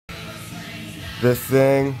This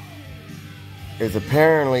thing is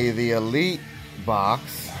apparently the Elite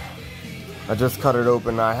box. I just cut it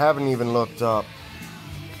open. I haven't even looked in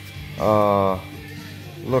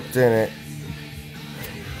it.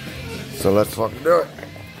 So let's fucking do it.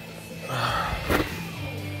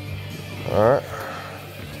 Alright.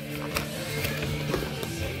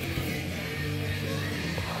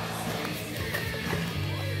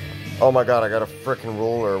 Oh my god, I got a freaking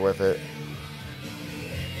roller with it.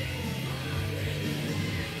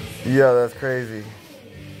 Yeah, that's crazy.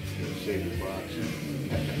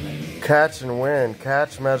 Catch and win.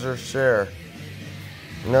 Catch, measure, share.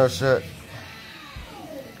 No shit.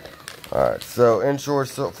 Alright, so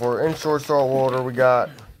for inshore saltwater, we got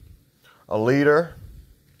a leader.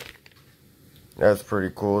 That's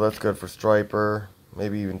pretty cool. That's good for striper,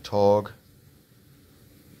 maybe even tog.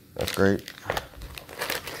 That's great.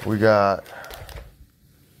 We got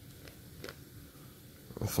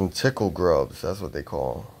some tickle grubs. That's what they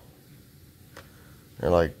call them. They're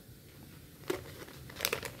like,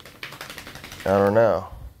 I don't know.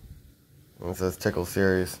 It says tickle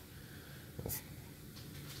series.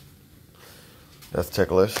 That's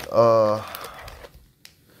ticklish. Oh.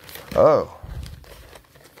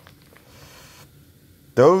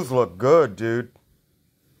 Those look good, dude.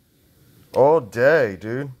 All day,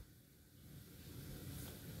 dude.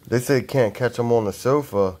 They say you can't catch them on the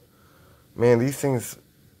sofa. Man, these things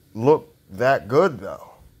look that good, though.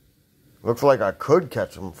 Looks like I could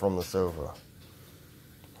catch them from the sofa.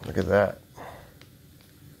 Look at that.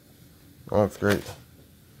 Oh, that's great.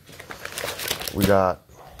 We got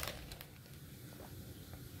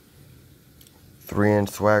 3-inch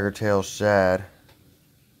swagger tail shad.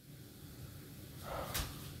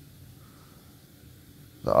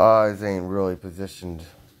 The eyes ain't really positioned,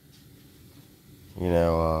 you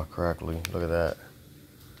know, correctly. Look at that.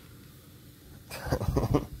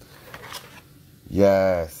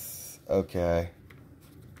 Yes. Okay.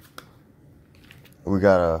 We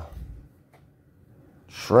got a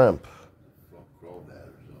shrimp.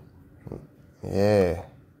 Yeah.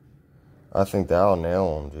 I think that'll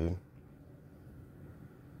nail them, dude.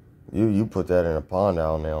 You put that in a pond,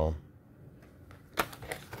 I'll nail them.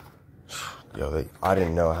 Yo, I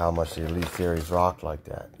didn't know how much the Elite Series rocked like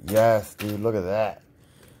that. Yes, dude, look at that.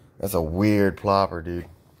 That's a weird plopper, dude.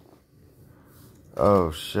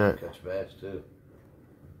 Oh, shit. Catch bass, too.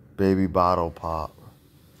 Baby bottle pop.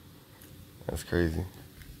 That's crazy.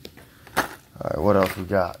 Alright, what else we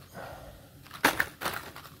got?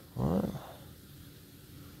 What?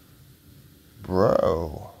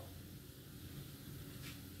 Bro.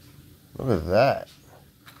 Look at that.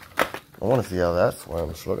 I want to see how that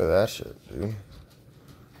swims. Look at that shit, dude.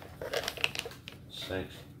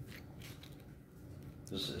 Sinks.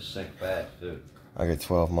 This is sink fast, too. I get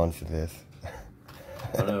 12 months of this.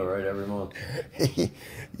 I know, right? Every month.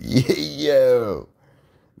 Yo.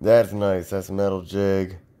 That's nice. That's a metal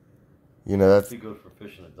jig. You know, that's... Be good for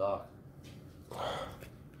fishing at dock.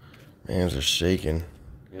 Hands are shaking.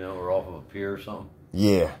 You know, or off of a pier or something.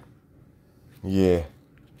 Yeah. Yeah.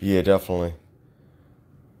 Yeah, definitely.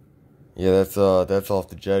 Yeah, that's off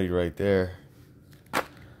the jetty right there.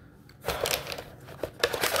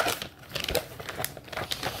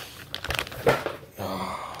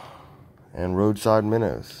 And roadside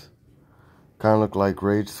minnows. Kind of look like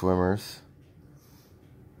rage swimmers.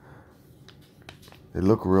 They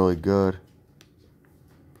look really good.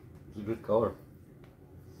 It's a good color.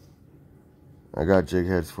 I got jig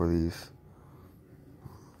heads for these.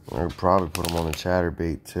 I could probably put them on the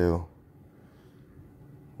chatterbait too.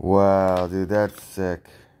 Wow, dude, that's sick.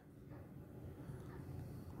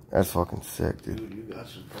 That's fucking sick, dude. Dude, you got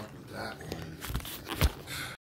some fucking tackle, man.